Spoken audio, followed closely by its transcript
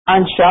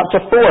and chapter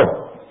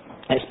 4.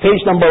 It's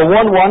page number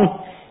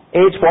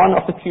 1181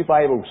 of the Pew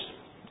Bibles.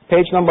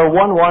 Page number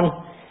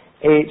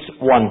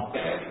 1181.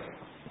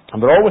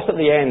 And we're almost at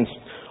the end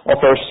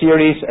of our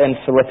series in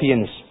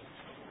Philippians.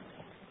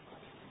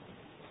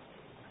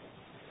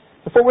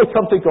 Before we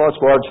come to God's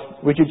Word,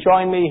 would you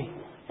join me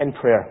in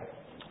prayer?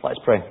 Let's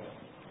pray.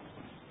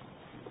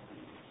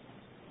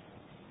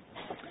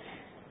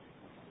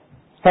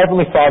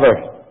 Heavenly Father,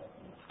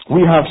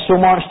 we have so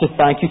much to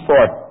thank you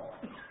for.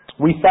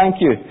 We thank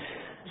you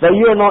that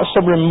you are not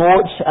some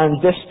remote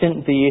and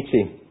distant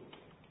deity.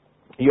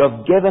 You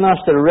have given us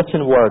the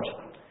written Word,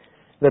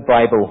 the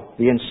Bible,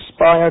 the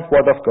inspired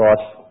Word of God.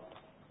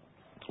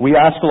 We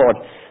ask, Lord,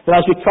 that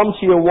as we come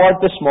to your Word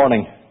this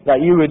morning,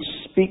 that you would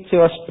speak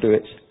to us through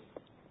it.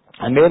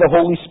 And may the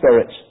Holy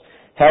Spirit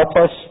help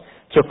us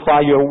to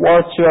apply your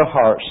Word to our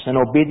hearts in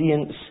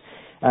obedience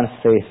and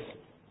faith.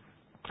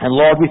 And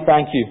Lord, we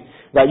thank you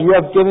that you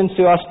have given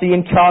to us the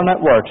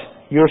incarnate Word,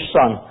 your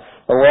Son,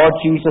 the Lord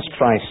Jesus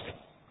Christ.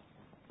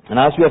 And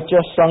as we have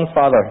just sung,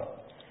 Father,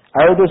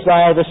 our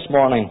desire this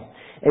morning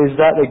is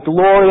that the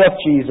glory of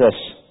Jesus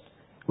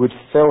would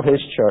fill his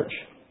church,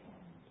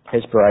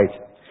 his bride.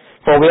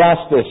 For we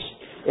ask this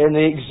in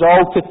the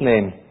exalted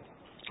name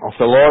of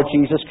the Lord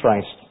Jesus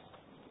Christ.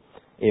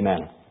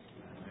 Amen.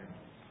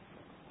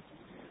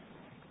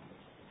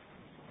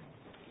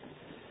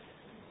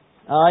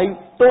 I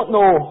don't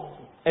know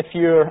if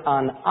you're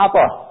an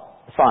ABBA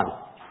fan.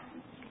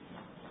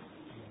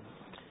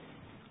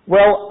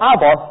 Well,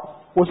 ABBA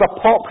was a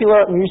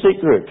popular music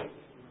group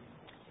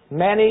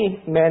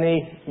many,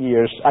 many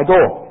years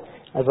ago,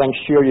 as I'm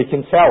sure you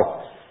can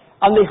tell.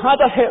 And they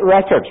had a hit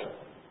record.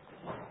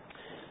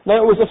 Now,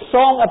 it was a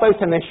song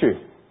about an issue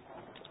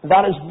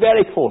that is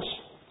very close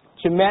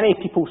to many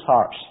people's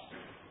hearts.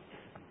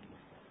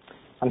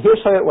 And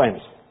here's how it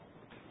went.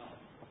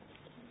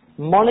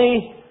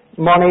 Money,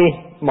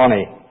 money,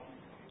 money.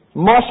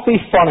 Must be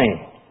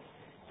funny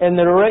in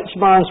the rich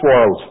man's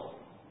world.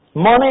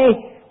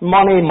 Money,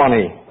 money,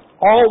 money.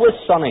 Always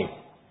sunny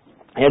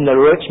in the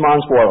rich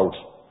man's world.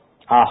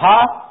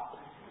 Aha.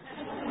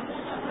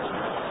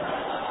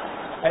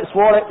 It's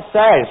what it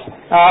says.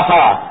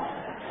 Aha.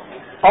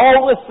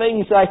 All the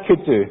things I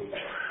could do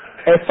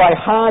if I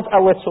had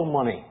a little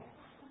money.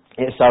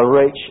 It's a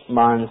rich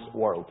man's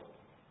world.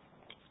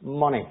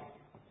 Money.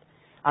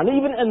 And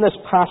even in this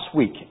past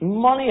week,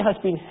 money has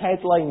been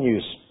headline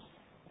news.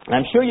 And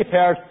I'm sure you've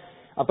heard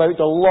about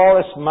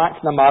Dolores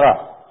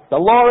McNamara.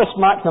 Dolores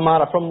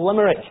McNamara from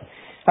Limerick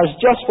has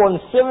just won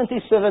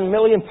 £77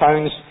 million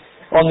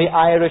on the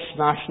Irish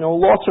National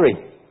Lottery.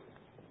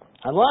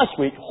 And last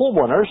week,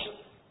 homeowners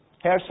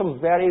heard some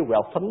very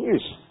welcome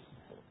news.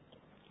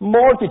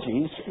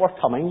 Mortgages were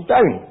coming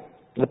down.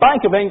 The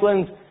Bank of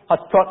England had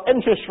cut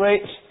interest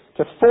rates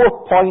to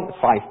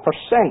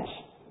 4.5%.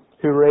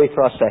 Hooray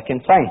for a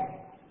second time.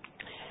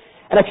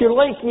 And if you're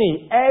like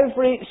me,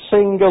 every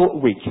single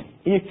week,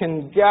 you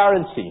can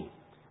guarantee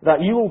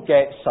that you will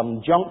get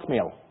some junk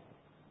mail.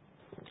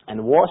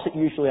 And what's it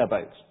usually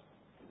about?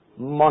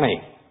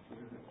 Money.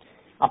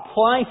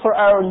 Apply for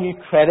our new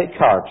credit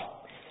card,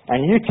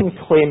 and you can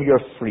claim your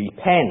free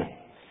pen.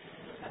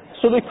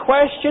 So the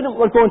question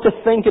we're going to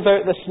think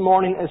about this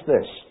morning is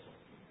this.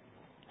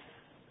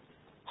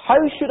 How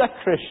should a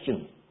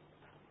Christian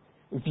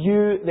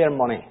view their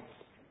money?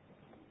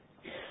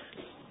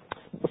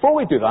 Before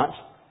we do that,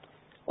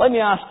 let me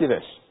ask you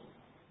this.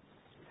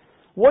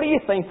 What do you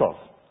think of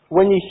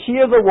when you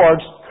hear the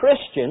words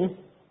Christian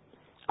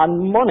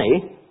and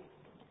money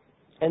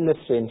in the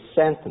same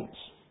sentence?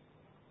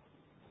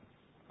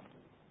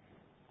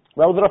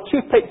 Well, there are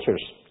two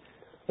pictures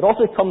that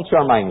also come to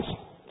our minds.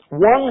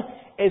 One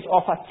is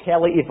of a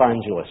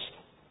tele-evangelist,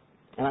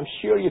 and I'm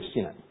sure you've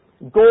seen it.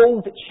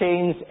 Gold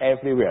chains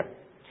everywhere.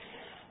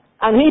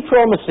 And he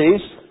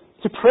promises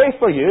to pray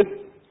for you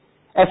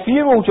if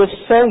you will just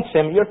send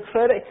him your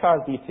credit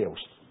card details.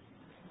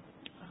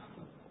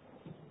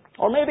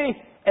 Or maybe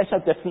it's a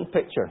different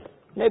picture.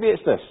 Maybe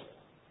it's this.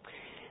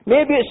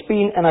 Maybe it's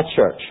been in a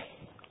church,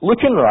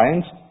 looking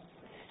round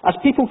as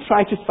people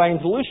try to find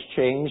loose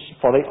change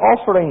for the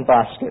offering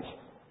basket.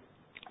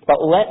 But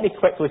let me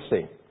quickly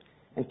say,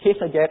 in case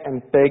I get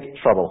in big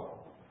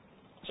trouble,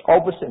 it's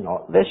obviously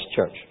not this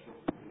church.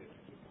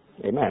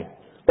 Amen.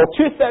 Well,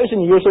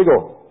 2,000 years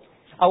ago,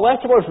 a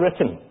letter was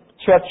written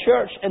to a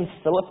church in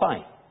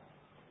Philippi,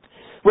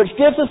 which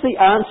gives us the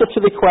answer to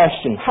the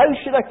question, how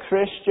should a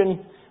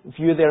Christian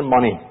view their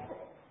money?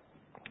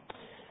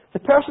 The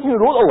person who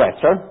wrote the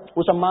letter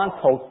was a man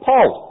called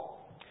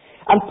Paul.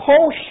 And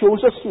Paul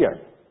shows us here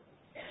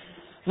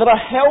that a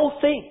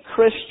healthy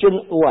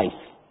Christian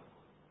life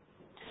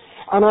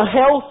and a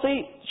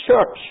healthy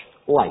church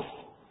life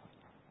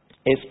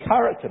is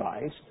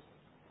characterized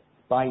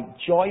by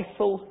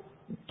joyful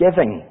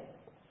giving.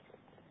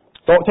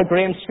 Dr.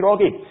 Graham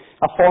Scroggie,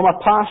 a former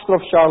pastor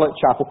of Charlotte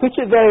Chapel, put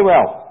it very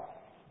well.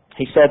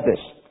 He said this.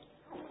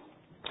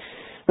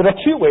 There are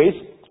two ways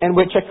in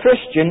which a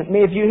Christian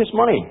may view his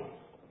money.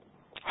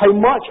 How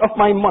much of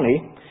my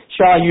money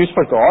shall I use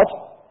for God?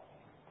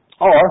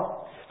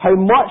 Or, How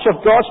much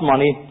of God's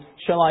money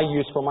shall I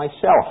use for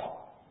myself?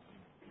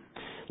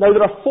 Now,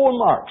 there are 4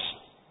 marks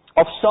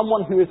of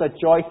someone who is a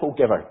joyful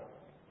giver.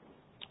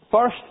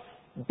 First,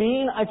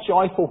 being a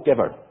joyful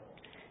giver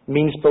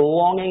means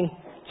belonging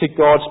to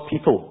God's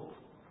people.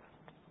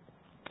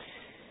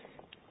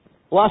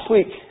 Last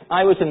week,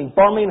 I was in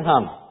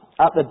Birmingham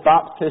at the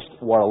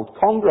Baptist World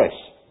Congress.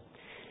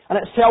 And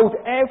it's held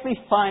every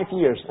 5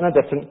 years in a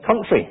different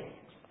country.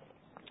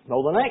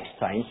 Well, the next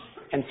time,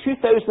 in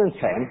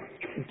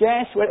 2010,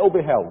 guess where it will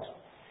be held?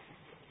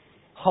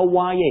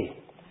 Hawaii.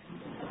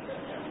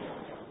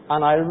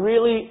 And I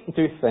really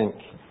do think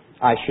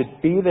I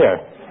should be there.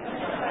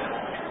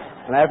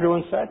 And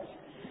everyone said,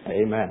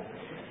 Amen.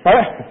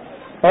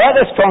 Now at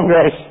this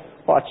Congress,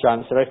 what a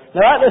chance, right?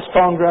 Now at this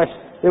Congress,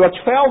 there were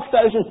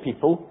 12,000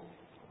 people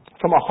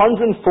from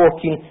 114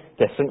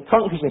 different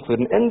countries,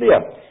 including India.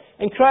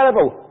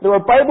 Incredible. There were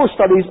Bible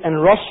studies in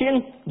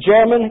Russian,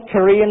 German,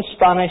 Korean,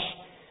 Spanish,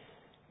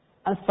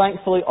 and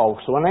thankfully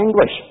also in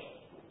English.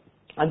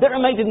 And it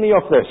reminded me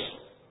of this,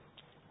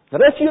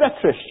 that if you're a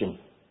Christian,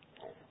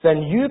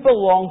 then you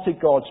belong to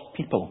God's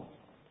people.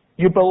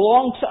 You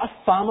belong to a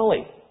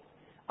family,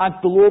 a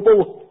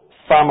global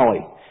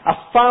family, a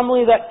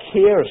family that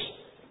cares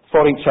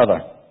for each other.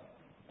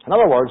 In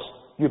other words,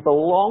 you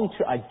belong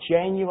to a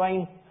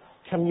genuine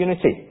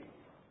community.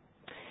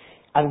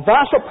 And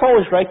that's what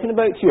Paul is writing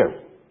about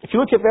here. If you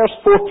look at verse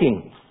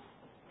 14,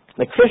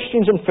 the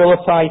Christians in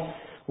Philippi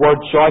were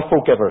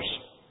joyful givers.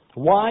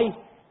 Why?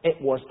 It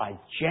was a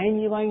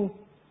genuine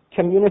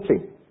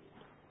community.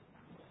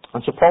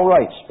 And so Paul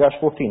writes, verse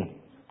 14,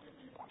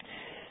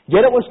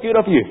 Yet it was good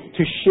of you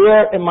to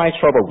share in my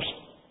troubles.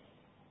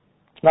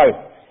 Now,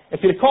 if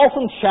you recall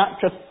from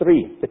chapter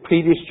 3, the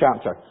previous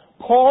chapter,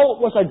 Paul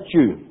was a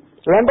Jew.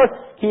 Remember,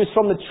 he was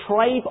from the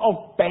tribe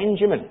of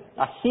Benjamin,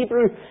 a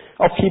Hebrew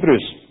of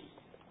Hebrews.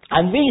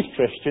 And these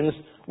Christians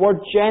were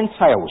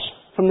Gentiles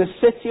from the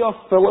city of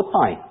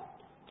Philippi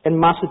in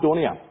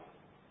Macedonia.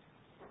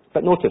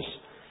 But notice,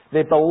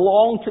 they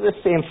belonged to the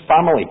same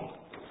family.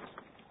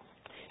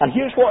 And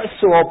here's what is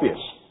so obvious.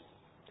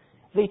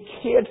 They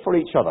cared for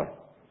each other.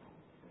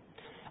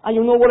 And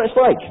you know what it's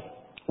like.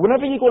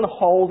 Whenever you go on a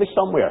holiday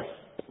somewhere,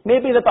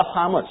 maybe the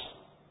Bahamas,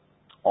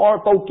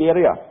 or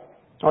Bulgaria,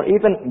 or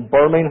even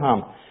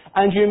Birmingham,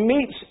 and you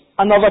meet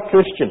another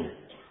Christian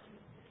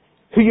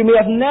who you may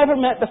have never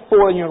met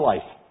before in your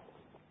life,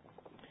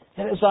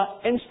 there is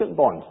that instant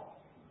bond,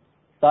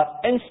 that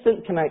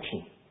instant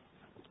connection.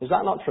 Is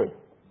that not true?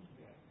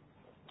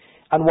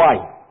 And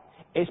why?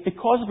 It's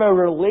because of our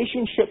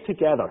relationship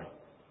together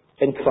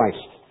in Christ.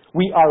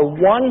 We are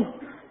one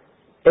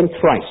in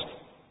Christ.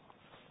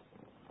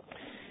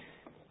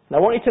 Now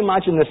I want you to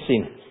imagine this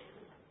scene.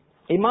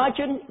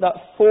 Imagine that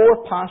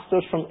 4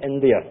 pastors from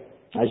India,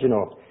 as you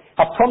know,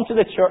 have come to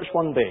the church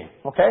one day,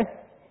 okay?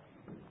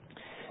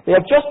 They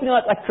have just been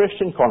at a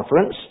Christian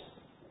conference,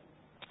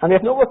 and they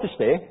have nowhere to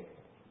stay,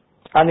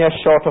 and they are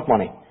short of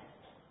money.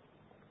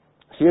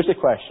 So here's the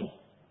question.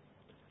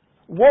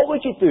 What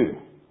would you do?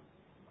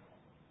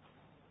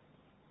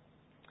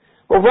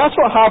 Well, that's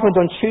what happened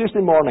on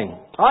Tuesday morning.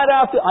 I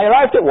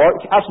arrived at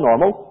work as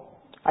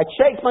normal. I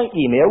checked my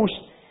emails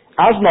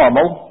as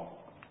normal,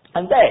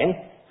 and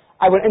then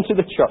I went into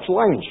the church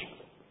lounge.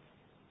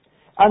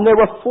 And there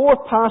were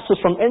 4 pastors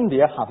from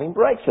India having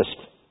breakfast.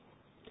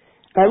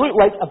 And it looked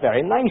like a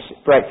very nice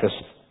breakfast.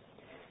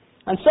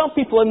 And some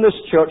people in this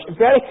church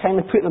very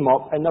kindly put them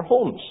up in their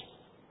homes.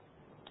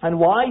 And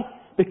why?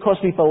 Because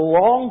we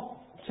belong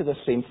to the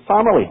same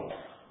family.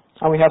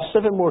 And we have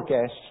 7 more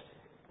guests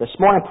this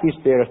morning. Please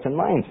bear it in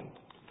mind.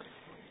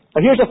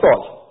 Now here's a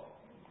thought.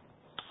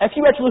 If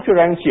you were to look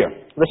around here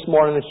this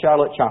morning in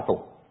Charlotte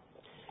Chapel,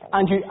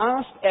 and you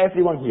asked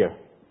everyone here,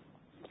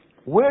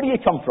 where do you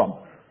come from?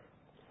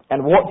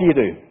 And what do you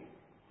do?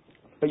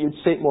 But you'd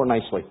say it more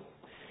nicely.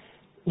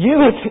 You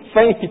would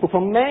find people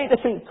from many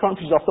different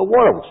countries of the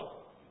world.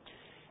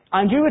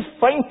 And you would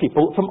find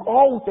people from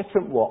all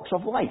different walks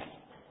of life.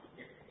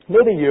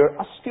 Maybe you're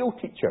a school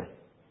teacher,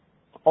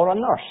 or a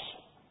nurse,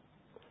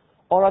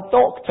 or a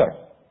doctor,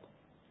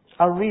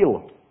 a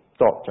real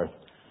doctor,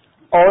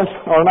 or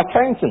an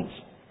accountant,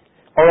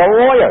 or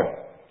a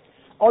lawyer,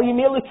 or you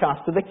may look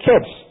after the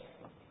kids,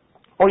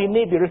 or you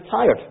may be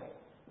retired.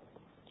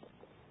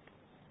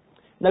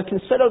 Now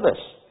consider this.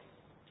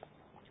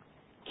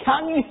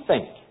 Can you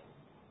think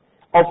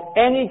of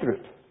any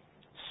group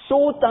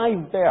so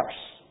diverse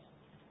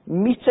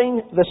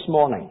meeting this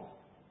morning?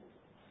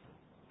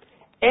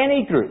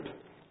 Any group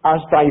as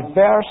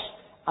diverse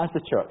as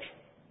the church?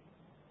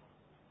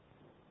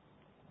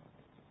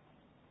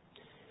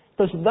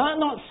 Does that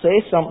not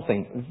say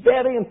something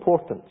very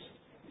important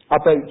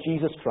about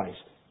Jesus Christ?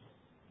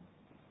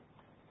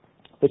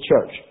 The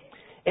church.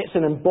 It's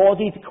an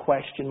embodied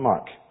question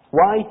mark.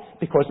 Why?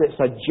 Because it's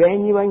a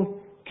genuine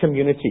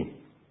community.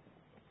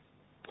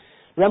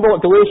 Remember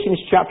what Galatians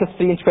chapter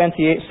 3 and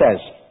 28 says.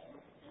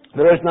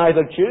 There is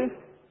neither Jew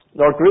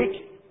nor Greek,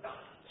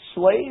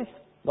 slave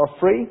nor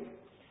free,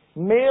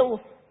 male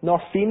nor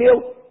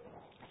female,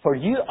 for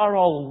you are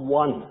all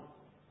one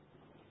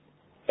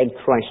in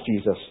Christ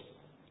Jesus.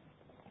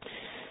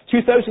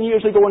 2,000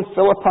 years ago in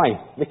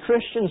Philippi, the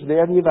Christians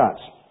there knew that.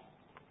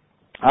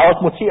 Alec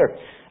Motyer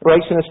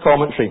writes in his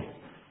commentary,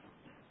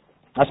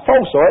 as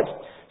Paul saw it,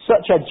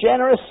 such a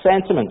generous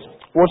sentiment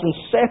was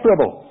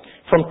inseparable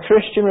from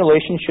Christian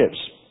relationships.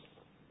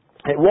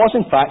 It was,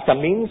 in fact, a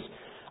means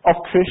of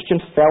Christian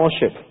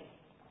fellowship,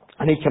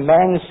 and he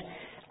commends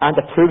and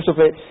approves of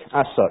it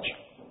as such.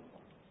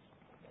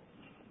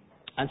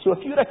 And so if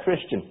you're a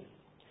Christian,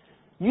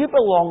 you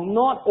belong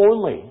not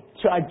only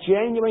to a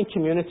genuine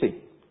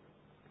community,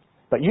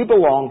 but you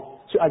belong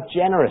to a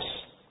generous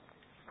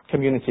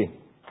community.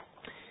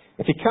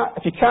 If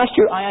you cast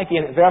your eye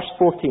again at verse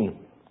 14,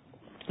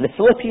 the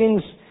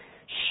Philippians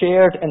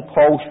shared in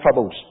Paul's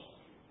troubles.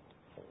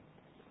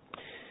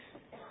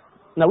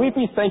 Now, we've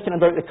been thinking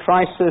about the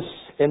crisis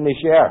in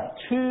Niger.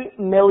 2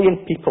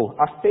 million people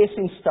are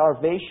facing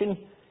starvation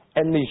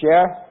in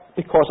Niger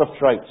because of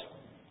drought.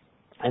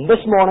 And this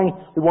morning,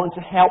 we want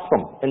to help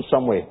them in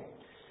some way.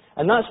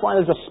 And that's why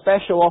there's a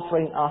special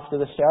offering after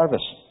the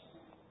service.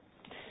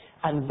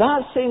 And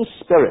that same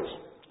spirit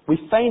we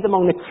find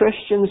among the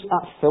Christians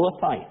at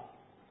Philippi.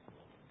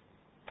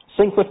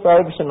 Sinclair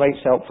Ferguson writes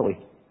helpfully,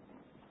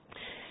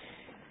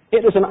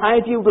 it is an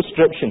ideal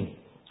description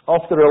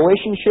of the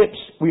relationships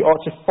we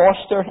ought to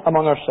foster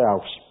among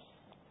ourselves.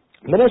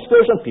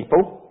 Ministers and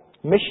people,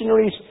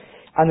 missionaries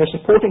and their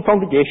supporting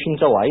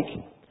congregations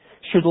alike,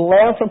 should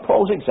learn from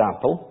Paul's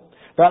example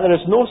that there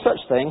is no such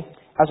thing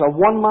as a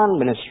one-man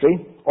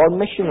ministry or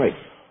missionary.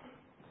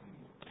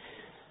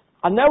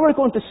 And now we're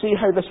going to see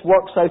how this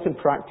works out in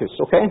practice,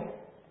 okay?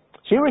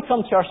 So here we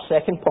come to our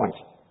second point.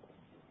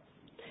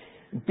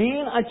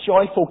 Being a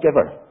joyful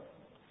giver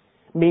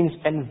means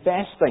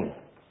investing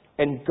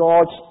in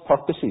God's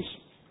purposes.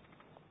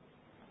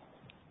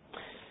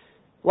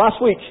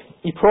 Last week,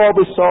 you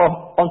probably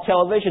saw on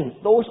television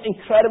those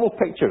incredible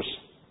pictures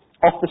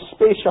of the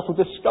Space Shuttle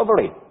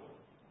Discovery.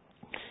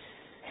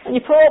 And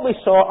you probably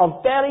saw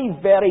a very,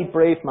 very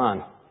brave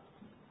man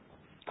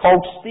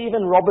called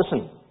Stephen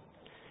Robinson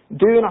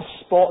doing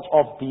a spot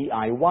of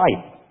DIY,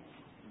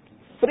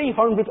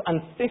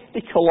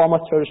 350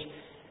 kilometres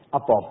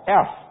above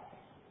Earth.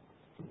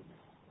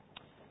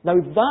 Now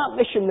that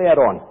mission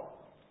thereon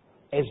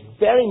is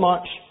very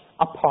much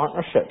a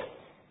partnership.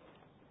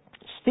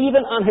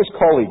 Stephen and his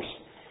colleagues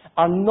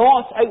are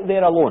not out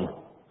there alone.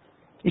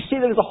 You see,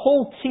 there is a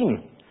whole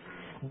team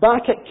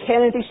back at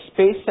Kennedy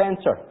Space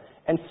Center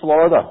in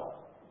Florida.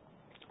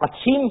 A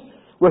team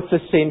with the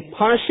same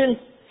passion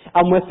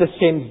and with the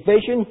same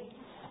vision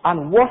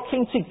and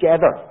working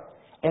together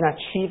in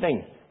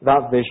achieving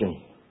that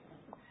vision.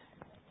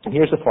 And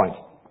here's the point.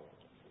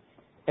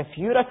 If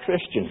you're a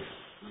Christian,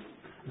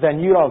 then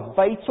you're a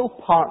vital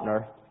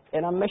partner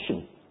in a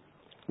mission.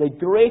 The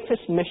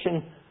greatest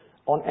mission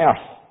on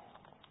earth.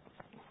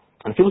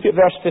 And if you look at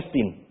verse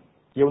 15,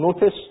 you'll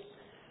notice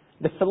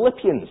the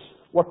Philippians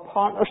were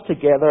partners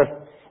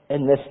together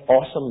in this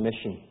awesome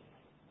mission.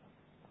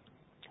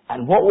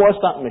 And what was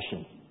that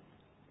mission?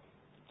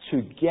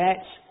 To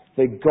get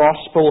the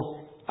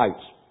gospel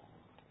out.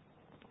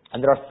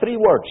 And there are 3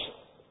 words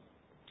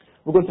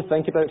we're going to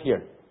think about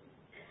here.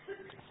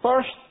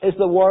 First is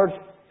the word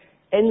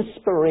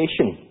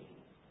inspiration.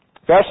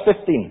 Verse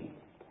 15,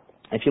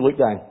 if you look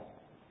down.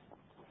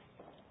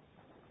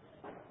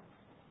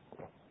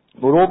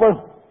 Moreover,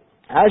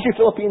 as you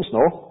Philippians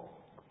know,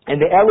 in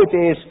the early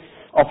days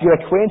of your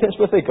acquaintance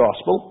with the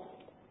gospel,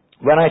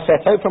 when I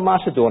set out from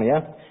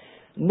Macedonia,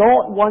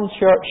 not one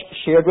church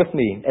shared with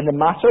me in the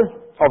matter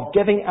of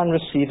giving and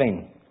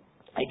receiving,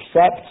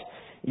 except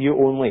you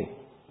only.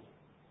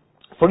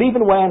 For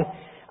even when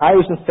I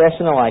was in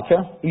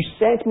Thessalonica, you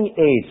sent me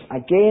aid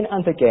again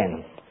and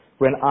again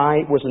when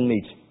I was in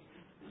need.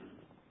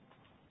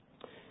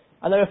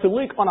 And now if we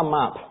look on a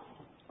map,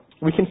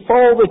 we can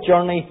follow the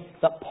journey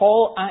that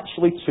Paul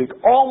actually took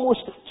almost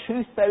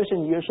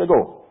 2,000 years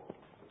ago.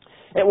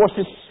 It was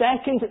his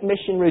second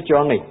missionary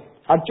journey,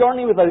 a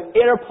journey without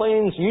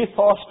airplanes, youth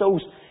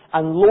hostels,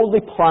 and Lonely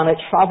Planet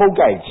travel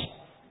guides.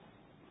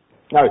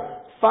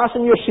 Now,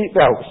 fasten your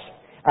seatbelts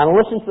and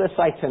listen to this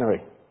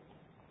itinerary.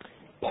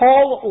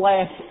 Paul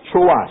left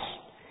Troas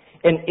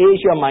in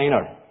Asia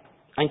Minor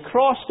and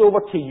crossed over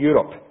to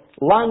Europe,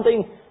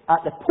 landing at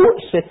the port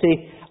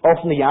city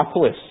of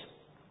Neapolis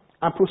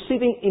and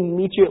proceeding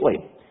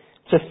immediately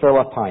to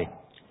Philippi.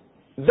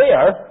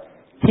 There,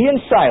 he and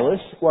Silas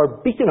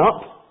were beaten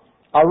up,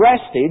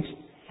 arrested,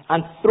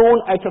 and thrown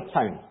out of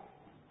town.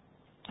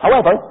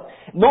 However,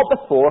 not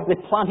before they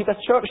planted a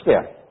church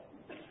there.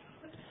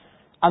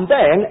 And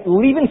then,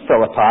 leaving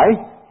Philippi,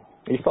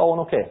 are you following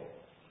okay?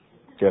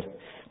 Good.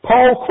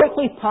 Paul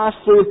quickly passed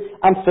through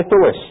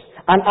Amphipolis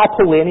and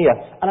Apollonia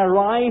and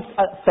arrived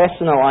at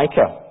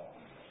Thessalonica,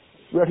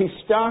 where he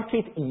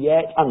started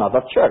yet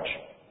another church.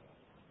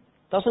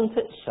 Doesn't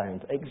it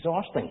sound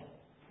exhausting?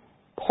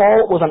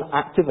 Paul was an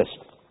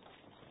activist.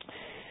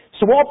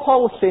 So what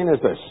Paul was saying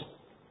is this.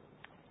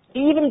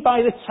 Even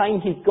by the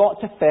time he got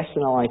to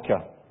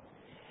Thessalonica,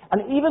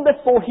 and even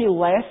before he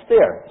left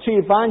there to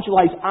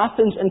evangelize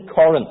Athens and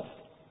Corinth,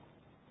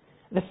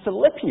 the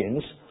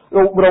Philippians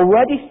were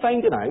already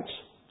finding out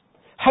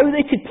how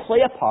they could play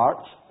a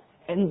part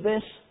in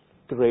this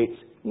great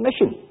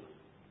mission.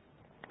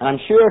 And I'm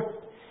sure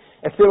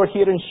if they were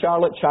here in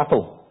Charlotte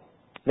Chapel,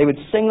 they would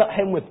sing that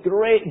hymn with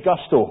great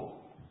gusto.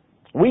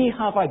 We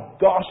have a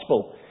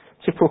gospel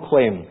to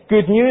proclaim.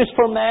 Good news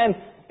for men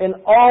in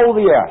all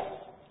the earth.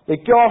 The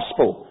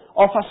gospel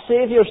of a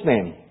Saviour's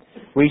name.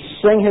 We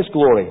sing His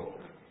glory.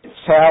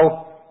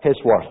 Tell His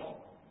worth.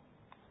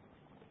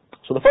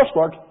 So the first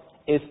word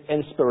is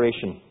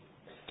inspiration.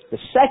 The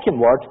second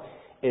word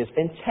is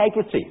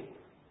integrity.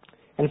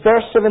 In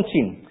verse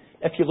 17,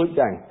 if you look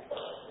down,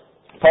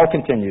 Paul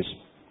continues,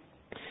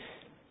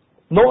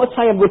 "Not that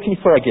I am looking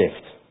for a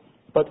gift,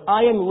 but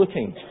I am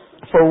looking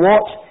for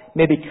what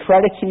may be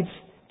credited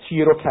to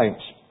your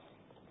account.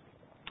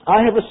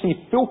 I have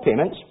received full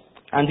payment,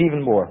 and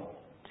even more.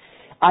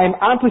 I am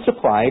amply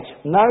supplied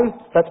now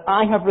that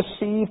I have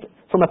received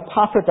from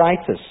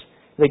Epaphroditus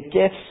the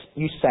gifts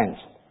you sent."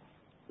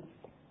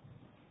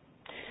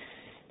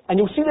 And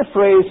you'll see the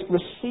phrase,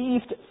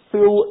 received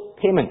full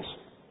payment.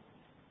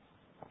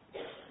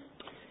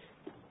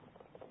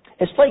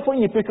 It's like when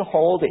you book a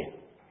holiday,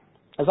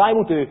 as I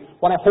will do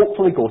when I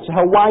hopefully go to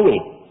Hawaii.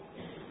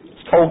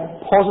 It's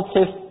called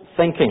positive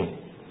thinking.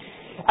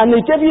 And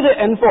they give you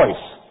the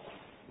invoice,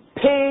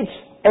 paid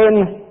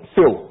in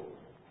full.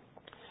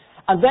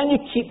 And then you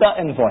keep that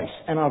invoice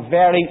in a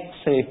very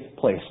safe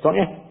place, don't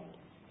you?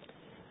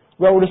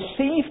 Well,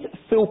 received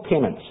full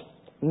payment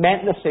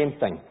meant the same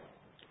thing.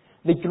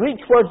 The Greek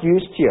word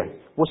used here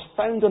was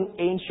found on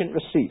ancient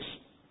receipts.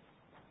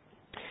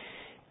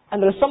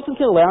 And there is something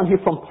to learn here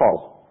from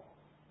Paul.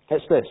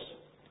 It's this.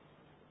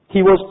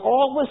 He was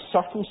always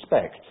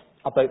circumspect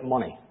about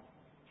money.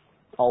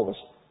 Always.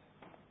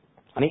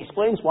 And he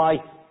explains why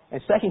in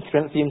 2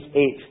 Corinthians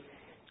 8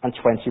 and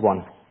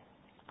 21.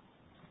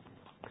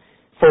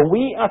 "For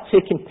we are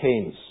taking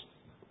pains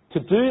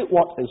to do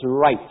what is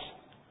right,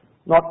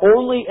 not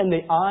only in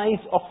the eyes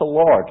of the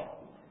Lord,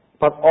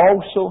 but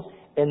also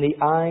in the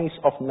eyes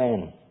of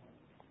men."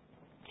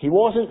 He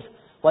wasn't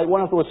like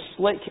one of those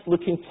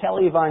slick-looking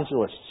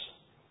televangelists.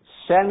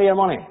 Send me your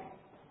money,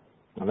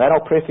 and then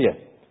I'll pray for you.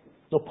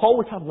 No, Paul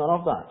would have none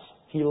of that.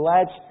 He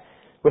led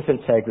with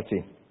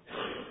integrity.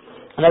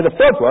 And now the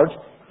third word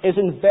is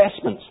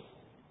investment.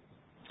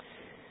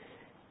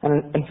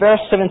 And in verse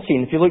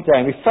 17, if you look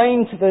down, we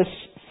find this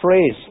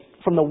phrase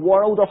from the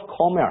world of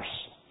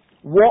commerce.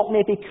 What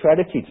may be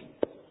credited?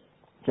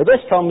 Now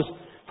this comes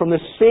from the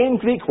same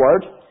Greek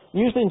word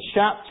used in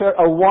chapter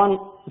 1,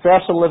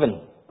 verse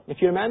 11.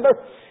 If you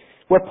remember,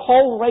 where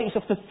Paul writes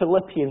of the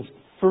Philippians,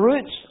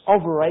 fruits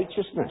of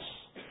righteousness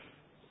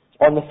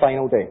on the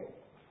final day.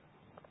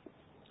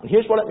 And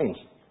here's what it means.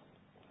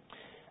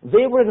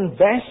 They were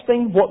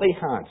investing what they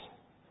had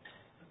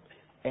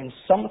in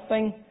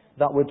something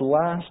that would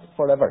last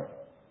forever.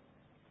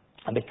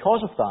 And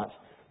because of that,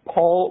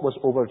 Paul was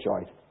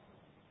overjoyed.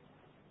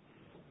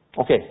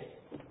 Okay.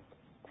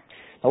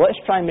 Now let's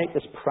try and make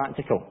this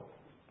practical.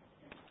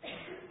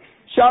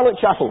 Charlotte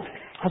Chapel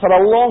has had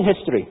a long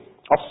history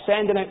of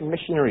sending out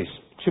missionaries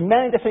to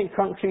many different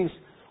countries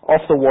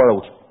of the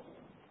world.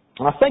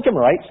 And I think I'm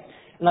right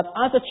in that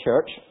as a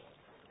church,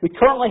 we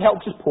currently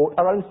help support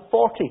around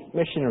 40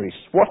 missionaries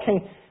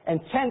working in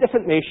 10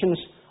 different nations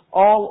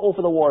all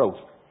over the world.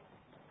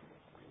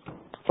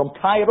 From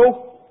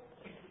Cairo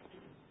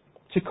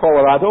to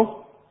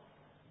Colorado,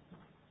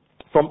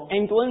 from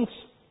England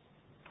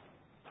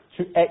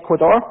to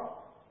Ecuador,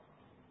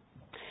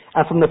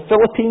 and from the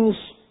Philippines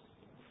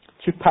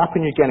to Papua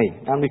New Guinea,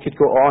 and we could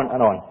go on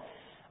and on.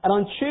 And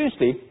on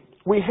Tuesday,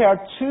 we heard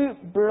 2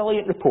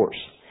 brilliant reports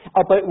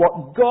about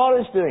what God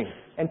is doing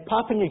in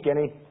Papua New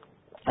Guinea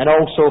and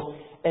also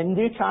in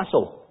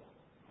Newcastle.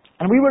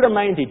 And we were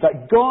reminded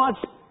that God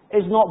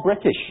is not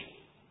British.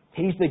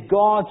 He's the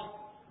God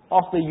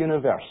of the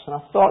universe. And I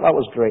thought that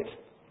was great.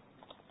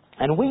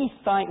 And we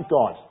thank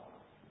God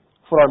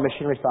for our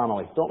missionary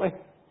family, don't we?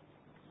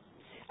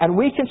 And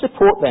we can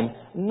support them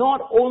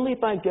not only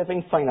by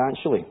giving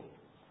financially,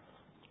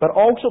 but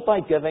also by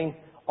giving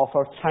of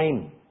our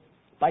time,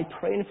 by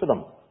praying for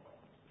them.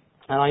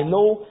 And I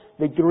know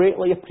they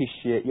greatly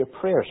appreciate your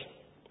prayers.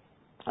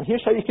 And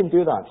here's how you can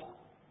do that.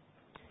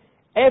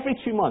 Every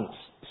 2 months,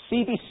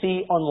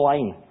 CBC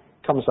Online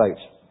comes out.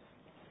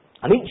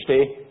 And each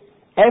day,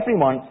 every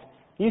month,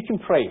 you can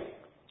pray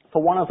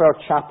for one of our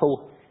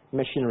chapel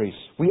missionaries.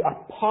 We are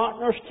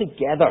partners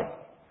together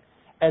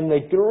in the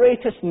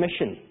greatest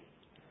mission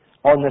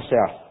on this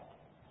earth.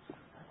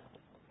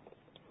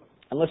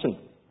 And listen,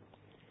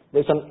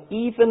 there's an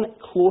even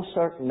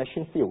closer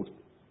mission field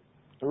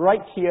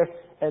right here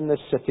in this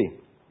city.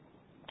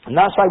 And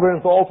that's why we're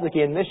involved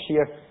again this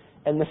year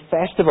in the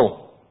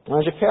festival. And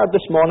as you've heard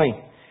this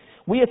morning,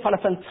 we have had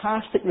a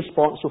fantastic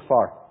response so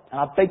far,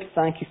 and a big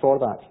thank you for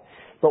that.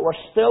 But we're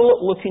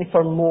still looking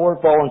for more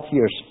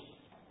volunteers.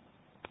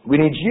 We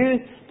need you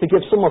to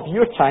give some of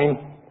your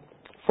time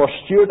for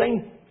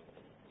stewarding,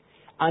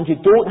 and you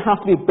don't have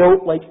to be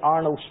built like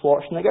Arnold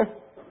Schwarzenegger.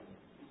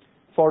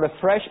 For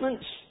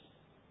refreshments,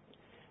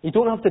 you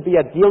don't have to be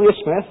a Delia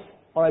Smith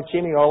or a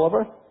Jamie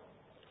Oliver.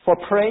 For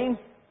praying,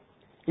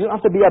 you don't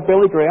have to be a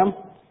Billy Graham.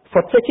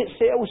 For ticket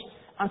sales,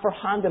 and for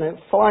handing out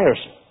flyers.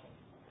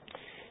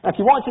 And if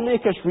you want to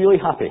make us really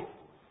happy,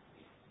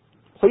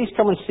 please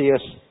come and see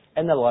us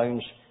in the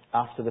lounge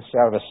after the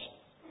service.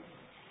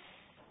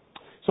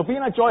 So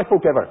being a joyful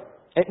giver,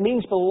 it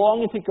means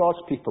belonging to God's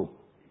people.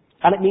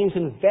 And it means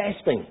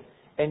investing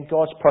in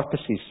God's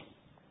purposes.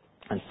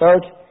 And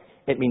third,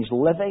 it means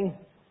living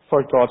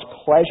for God's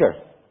pleasure.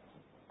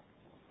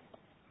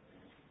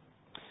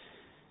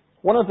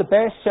 One of the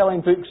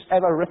best-selling books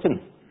ever written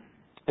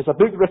is a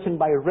book written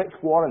by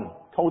Rick Warren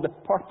called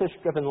The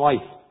Purpose-Driven Life.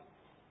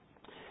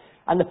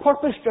 And The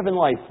Purpose-Driven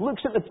Life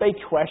looks at the big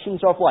questions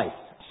of life,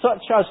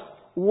 such as,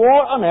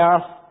 what on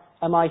earth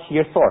am I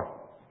here for?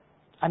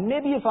 And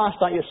maybe you've asked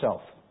that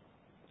yourself.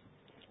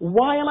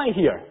 Why am I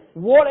here?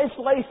 What is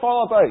life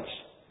all about?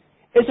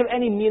 Is there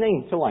any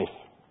meaning to life?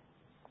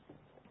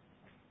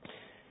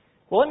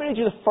 Well, let me read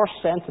you the first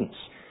sentence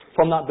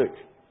from that book.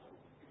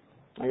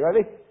 Are you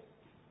ready?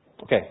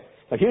 Okay.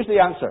 Now here's the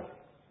answer.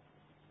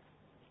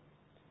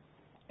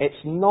 It's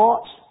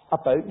not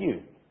about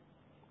you.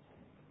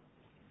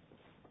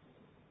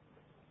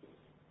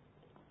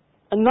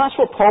 And that's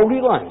what Paul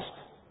realized.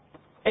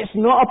 It's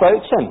not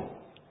about him.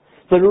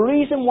 The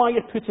reason why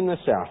you're put on this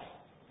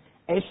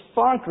earth is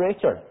far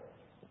greater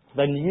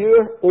than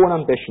your own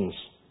ambitions,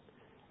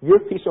 your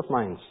peace of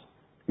mind,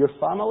 your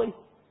family,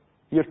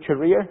 your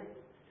career,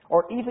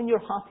 or even your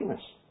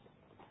happiness.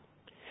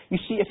 You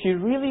see, if you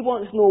really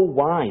want to know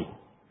why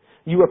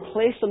you were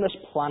placed on this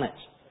planet,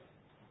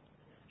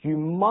 you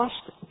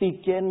must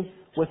begin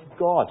with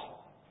God.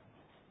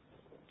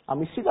 And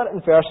we see that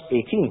in verse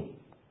 18,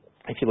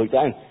 if you look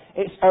down.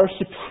 It's our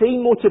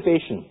supreme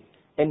motivation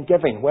in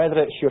giving, whether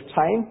it's your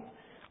time,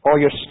 or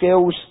your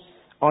skills,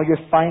 or your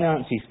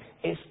finances.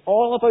 It's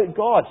all about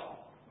God.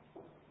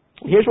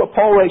 Here's what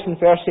Paul writes in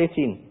verse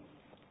 18.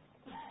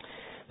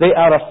 They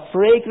are a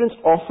fragrant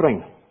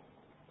offering,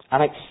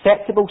 an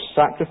acceptable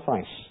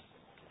sacrifice,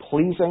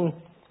 pleasing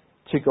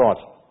to God.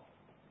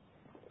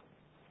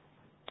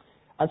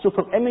 And so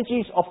from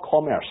images of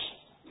commerce,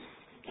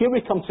 here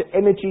we come to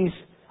images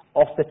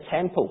of the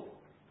temple.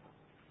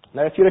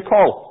 Now if you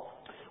recall,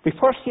 we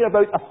first hear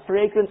about a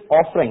fragrant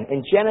offering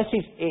in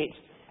Genesis 8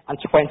 and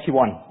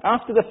 21.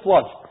 After the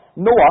flood,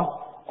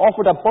 Noah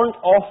offered a burnt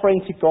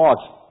offering to God.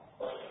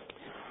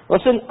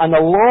 Listen, and the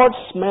Lord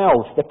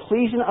smelled the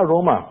pleasing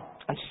aroma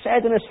and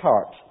said in his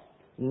heart,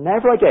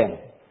 never again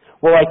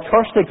will I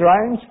curse the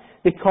ground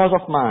because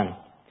of man,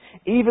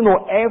 even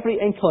though every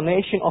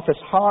inclination of his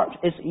heart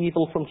is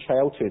evil from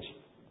childhood.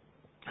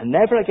 And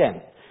never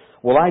again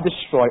will I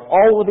destroy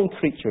all living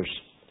creatures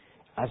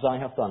as I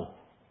have done.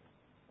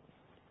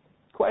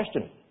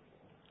 Question.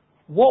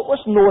 What was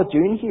Noah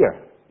doing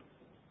here?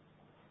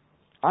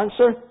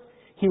 Answer.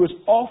 He was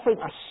offering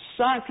a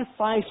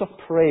sacrifice of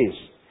praise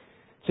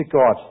to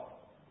God.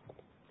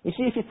 You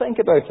see, if you think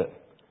about it,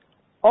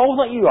 all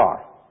that you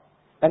are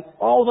and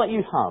all that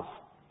you have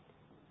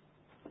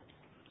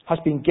has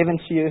been given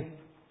to you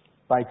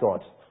by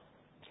God.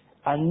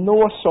 And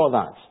Noah saw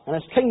that. And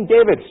as King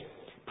David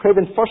prayed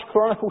in 1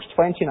 Chronicles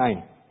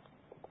 29,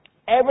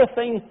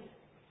 everything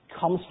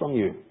comes from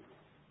you.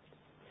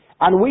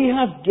 And we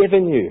have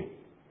given you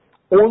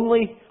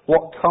only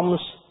what comes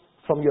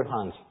from your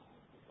hand.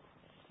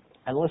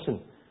 And listen,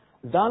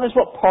 that is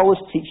what Paul is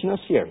teaching us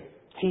here.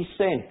 He's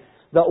saying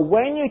that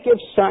when you give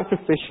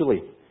sacrificially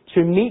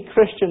to meet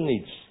Christian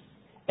needs,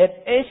 it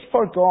is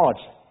for God,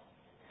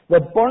 the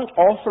burnt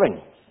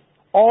offering,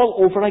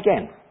 all over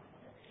again.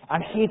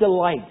 And He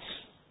delights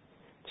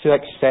to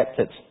accept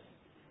it.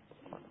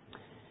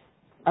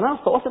 And I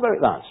thought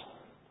about that.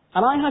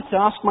 And I had to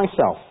ask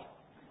myself,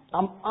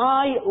 am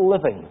I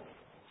living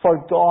for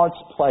God's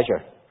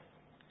pleasure?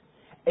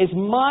 Is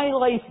my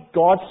life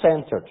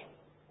God-centered?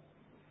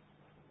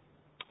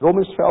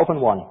 Romans 12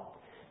 and 1.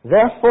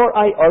 Therefore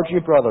I urge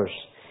you, brothers,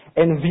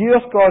 in view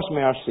of God's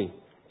mercy,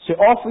 to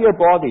offer your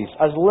bodies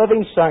as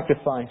living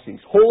sacrifices,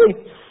 holy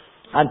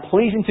and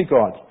pleasing to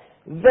God.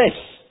 This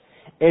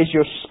is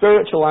your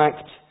spiritual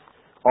act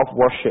of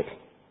worship.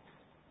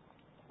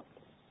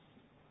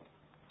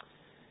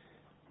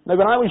 Now,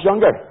 when I was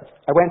younger,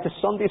 I went to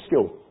Sunday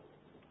school.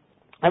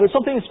 I would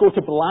sometimes go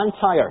to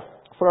Blantyre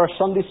for our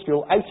Sunday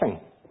school outing.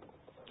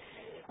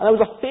 And there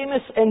was a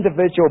famous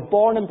individual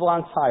born in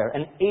Blantyre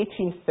in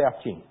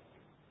 1813.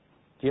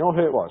 Do you know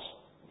who it was?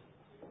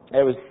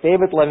 It was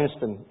David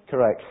Livingstone,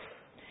 correct.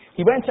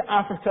 He went to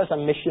Africa as a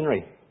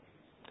missionary.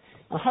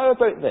 And how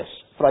about this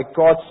for a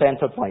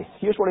God-centered life?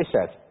 Here's what he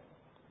said.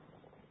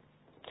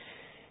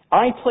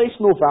 I place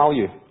no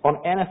value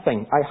on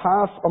anything I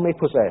have or may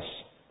possess,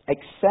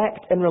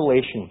 except in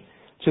relation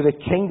to the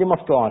kingdom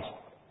of God.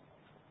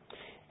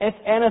 If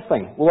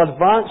anything will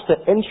advance the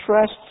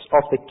interests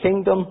of the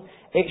kingdom,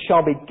 it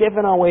shall be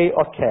given away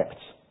or kept,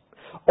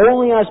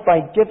 only as by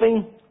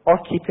giving or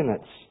keeping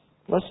it.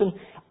 Listen,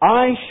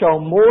 I shall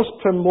most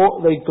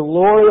promote the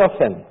glory of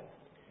Him,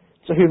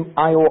 to whom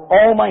I owe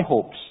all my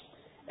hopes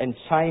in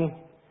time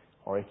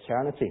or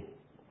eternity.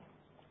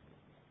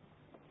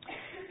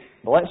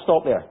 But let's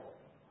stop there.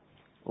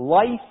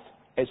 life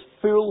is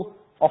full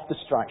of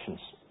distractions,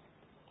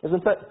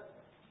 isn't it?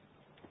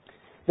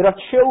 There are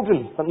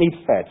children that need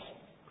fed,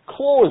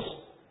 clothes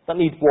that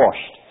need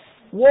washed,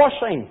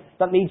 washing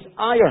that needs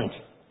ironed,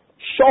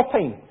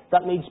 shopping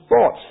that needs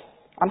bought,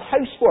 and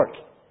housework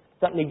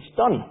that needs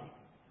done.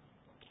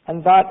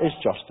 And that is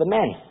just the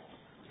men.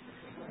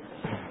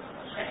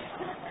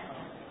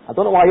 I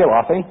don't know why you're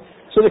laughing.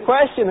 So the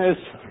question is,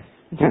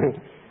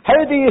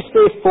 how do you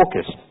stay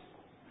focused?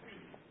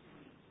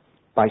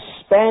 By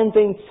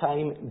spending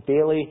time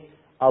daily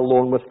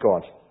alone with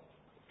God.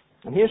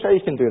 And here's how you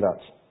can do that.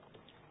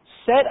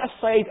 Set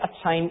aside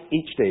a time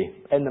each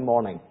day in the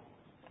morning.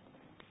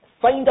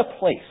 Find a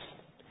place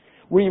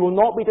where you will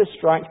not be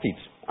distracted.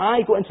 I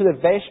go into the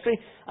vestry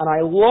and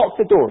I lock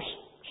the doors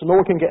so no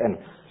one can get in.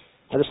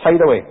 I just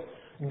hide away.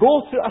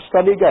 Go through a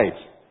study guide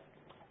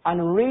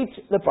and read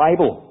the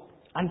Bible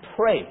and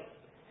pray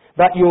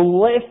that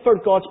you'll live for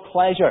God's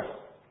pleasure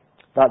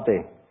that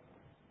day.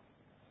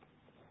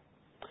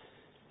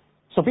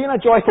 So being a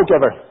joyful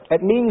giver,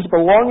 it means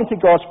belonging to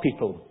God's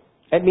people.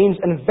 It means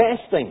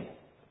investing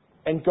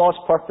in God's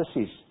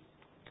purposes.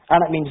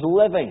 And it means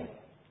living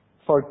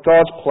for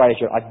God's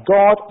pleasure, a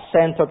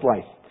God-centered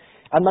life.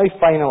 And now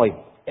finally,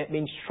 it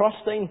means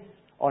trusting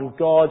on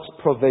God's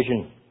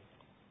provision.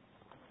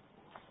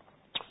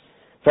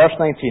 Verse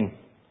 19.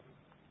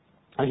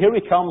 And here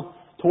we come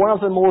to one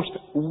of the most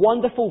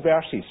wonderful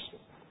verses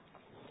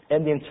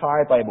in the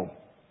entire Bible.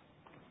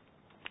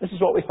 This is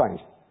what we find.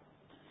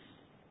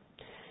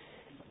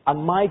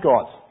 And my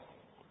God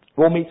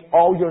will meet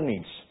all your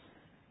needs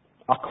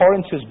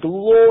according to His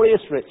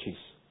glorious riches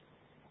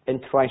in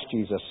Christ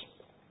Jesus.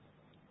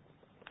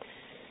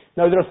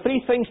 Now there are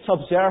three things to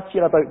observe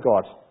here about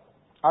God,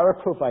 our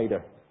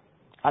provider.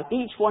 And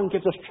each one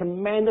gives us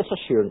tremendous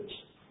assurance.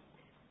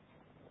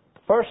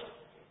 First,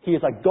 He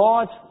is a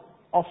God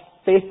of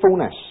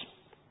faithfulness.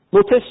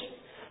 Notice,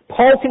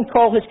 Paul can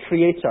call his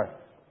Creator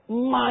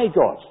my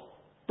God.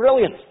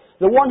 Brilliant.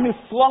 The one who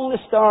flung the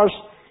stars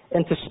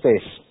into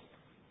space.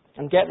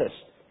 And get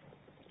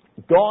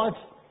this, God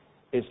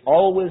is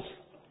always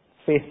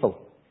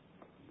faithful.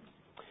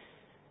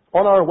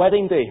 On our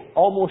wedding day,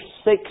 almost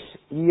 6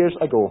 years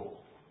ago,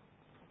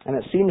 and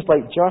it seems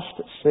like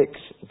just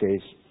 6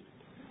 days.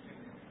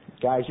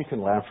 Guys, you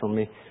can learn from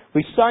me.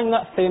 We sang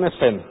that famous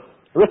hymn,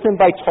 written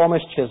by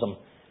Thomas Chisholm.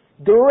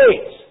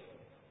 Great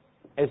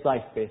is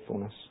thy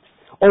faithfulness.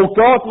 O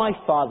God, my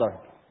Father,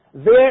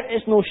 there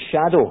is no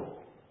shadow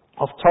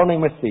of turning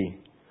with thee.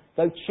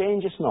 Thou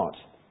changest not.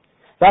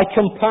 Thy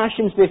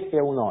compassions, they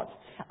fail not.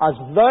 As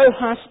thou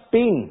hast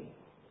been,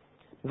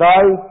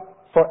 thou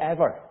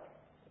forever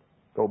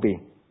will be.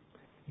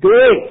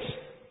 Great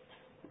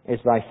is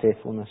thy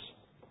faithfulness.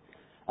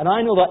 And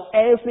I know that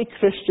every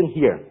Christian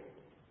here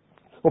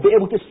will be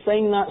able to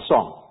sing that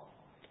song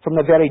from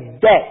the very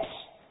depths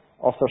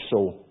of their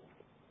soul.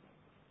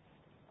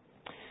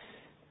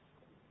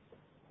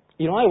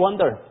 You know, I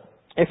wonder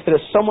if there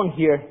is someone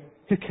here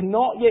who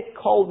cannot yet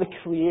call the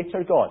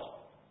Creator God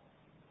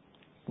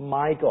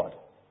my God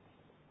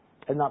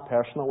in that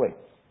personal way.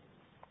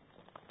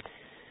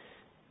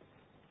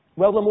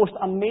 Well, the most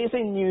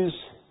amazing news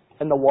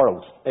in the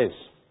world is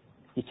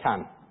you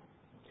can.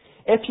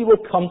 If you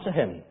will come to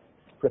Him,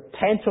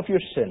 repent of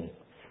your sin,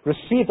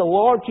 receive the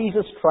Lord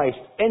Jesus Christ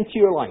into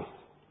your life,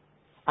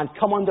 and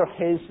come under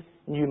His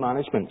new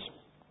management,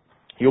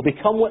 you'll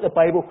become what the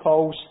Bible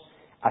calls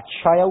a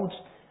child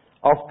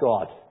of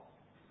God.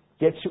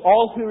 Yet to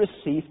all who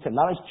received Him,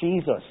 that is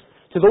Jesus,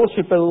 to those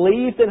who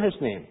believed in His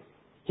name,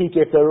 He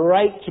gave the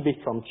right to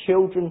become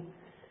children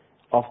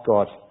of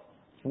God.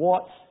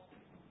 What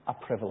a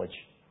privilege.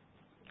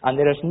 And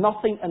there is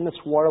nothing in this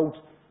world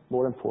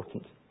more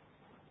important.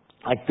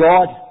 A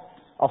God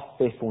of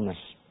faithfulness.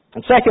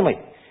 And secondly,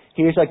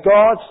 He is a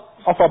God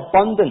of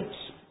abundance.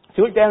 If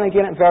you look down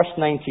again at verse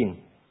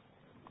 19.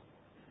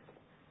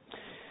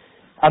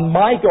 And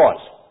my God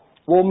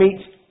will meet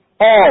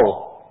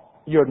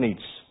all your needs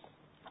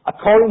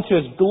according to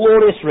His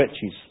glorious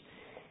riches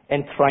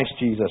in Christ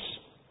Jesus.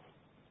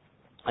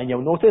 And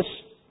you'll notice,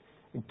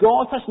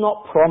 God has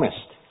not promised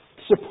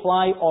to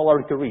supply all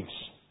our griefs.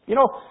 You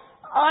know,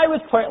 I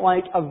would quite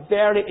like a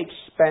very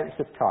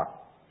expensive car.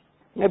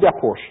 Maybe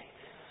a Porsche.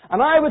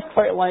 And I would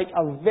quite like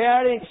a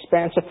very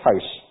expensive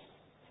house.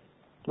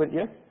 Wouldn't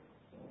you?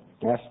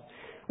 Yes.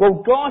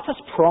 Well, God has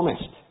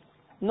promised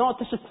not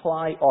to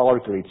supply all our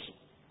griefs.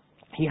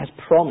 He has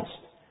promised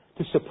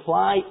to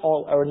supply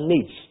all our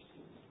needs.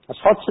 As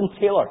Hudson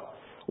Taylor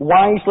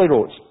wisely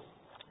wrote,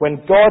 when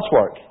God's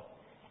work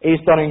is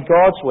done in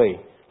God's way,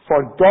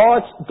 for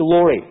God's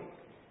glory,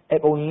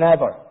 it will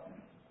never,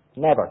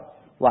 never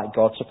lack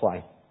God's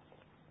supply.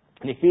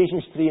 In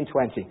Ephesians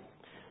 3:20,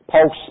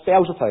 Paul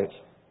spells it out.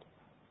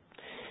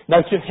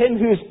 Now to Him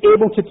who is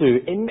able to do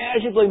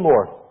immeasurably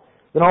more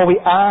than all we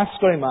ask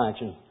or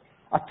imagine,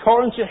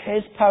 according to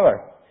His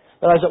power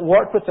that is at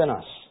work within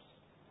us,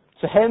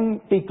 to Him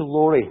be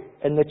glory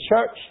in the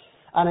church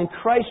and in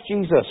Christ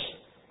Jesus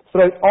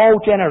throughout all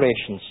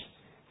generations,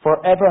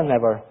 forever and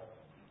ever.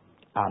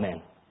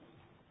 Amen.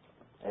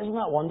 Isn't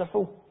that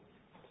wonderful?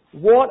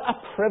 What a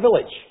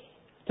privilege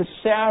to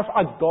serve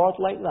a God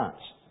like that.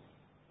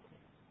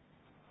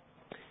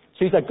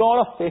 So He's a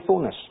God of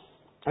faithfulness,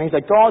 and He's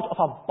a God of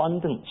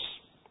abundance.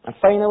 And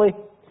finally,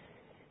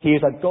 He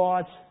is a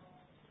God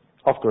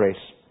of grace.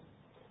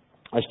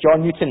 As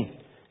John Newton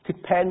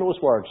could pen those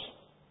words,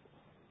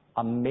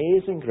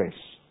 amazing grace,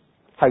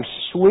 how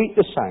sweet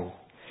the sound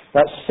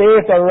that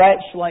saved a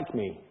wretch like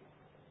me.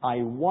 I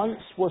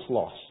once was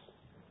lost,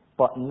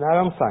 but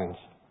now am found,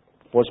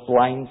 was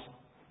blind,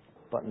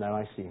 but now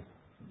I see.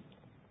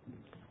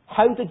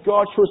 How did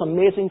God show His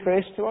amazing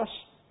grace to us?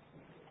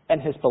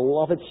 In His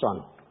beloved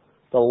Son,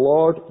 the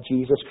Lord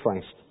Jesus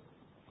Christ.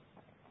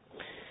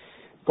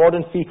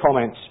 Gordon Fee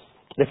comments,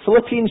 the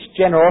Philippians'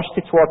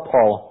 generosity toward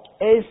Paul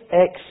is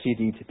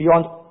exceeded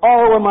beyond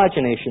all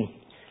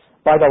imagination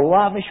by the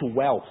lavish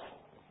wealth,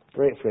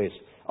 great phrase,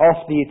 of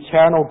the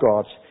eternal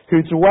God,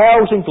 who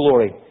dwells in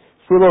glory,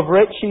 full of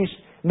riches,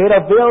 made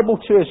available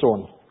to His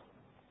own,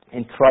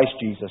 in Christ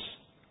Jesus.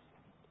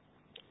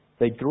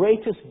 The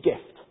greatest gift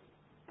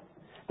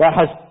that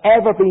has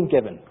ever been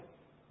given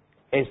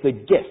is the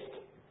gift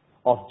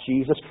of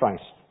Jesus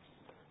Christ,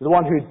 the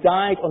one who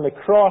died on the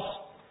cross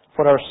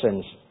for our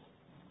sins.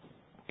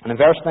 And in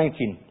verse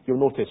 19, you'll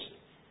notice,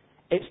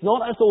 it's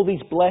not as though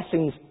these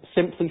blessings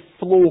simply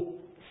flow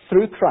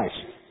through Christ.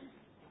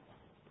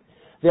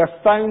 They are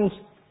found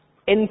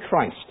in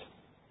Christ.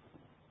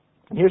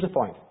 And here's the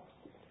point.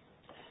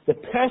 The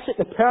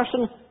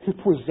person who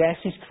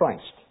possesses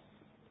Christ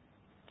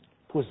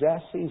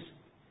possesses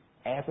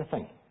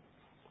everything.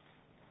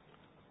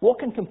 What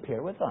can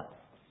compare with that?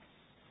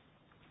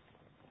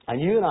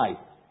 And you and I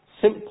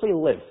simply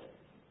live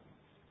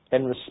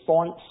in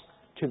response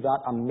to that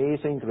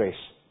amazing grace.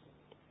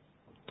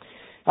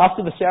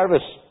 After the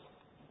service,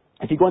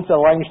 if you go into the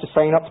lounge to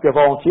sign up to be a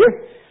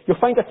volunteer, you'll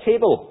find a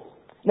table.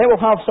 Now we'll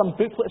have some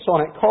booklets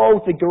on it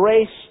called The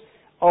Grace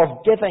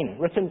of Giving,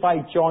 written by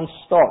John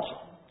Stott.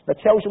 That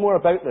tells you more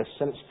about this,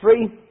 and it's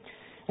free.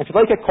 If you'd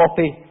like a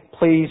copy,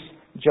 please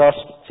just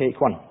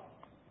take one.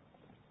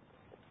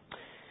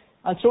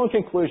 And so in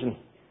conclusion,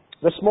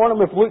 this morning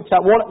we've looked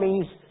at what it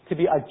means to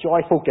be a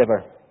joyful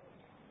giver.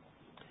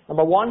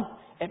 Number one,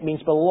 it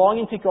means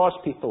belonging to God's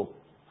people.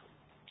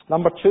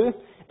 Number two,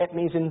 it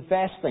means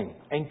investing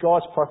in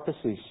God's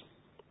purposes.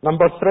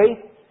 Number three,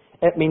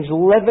 it means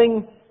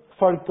living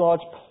for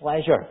God's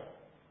pleasure.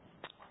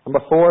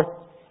 Number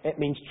four, it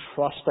means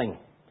trusting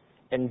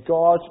in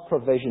God's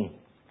provision.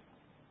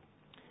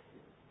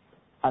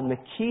 And the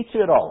key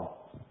to it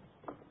all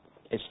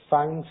is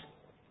found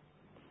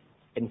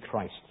in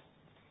Christ.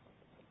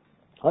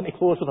 Let me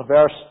close with a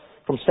verse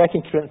from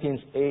 2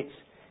 Corinthians 8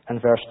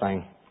 and verse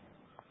 9.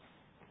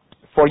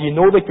 For you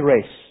know the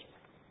grace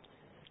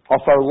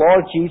of our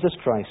Lord Jesus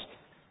Christ,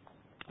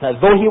 that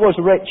though He was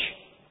rich,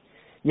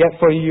 yet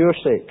for your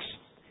sakes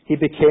He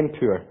became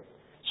poor,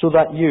 so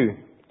that you,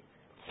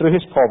 through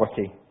His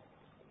poverty,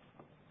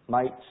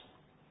 might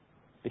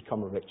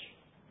become rich.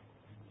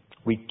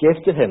 We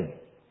give to Him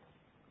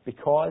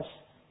because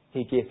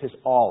He gave His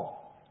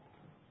all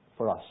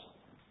for us.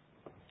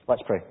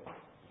 Let's pray.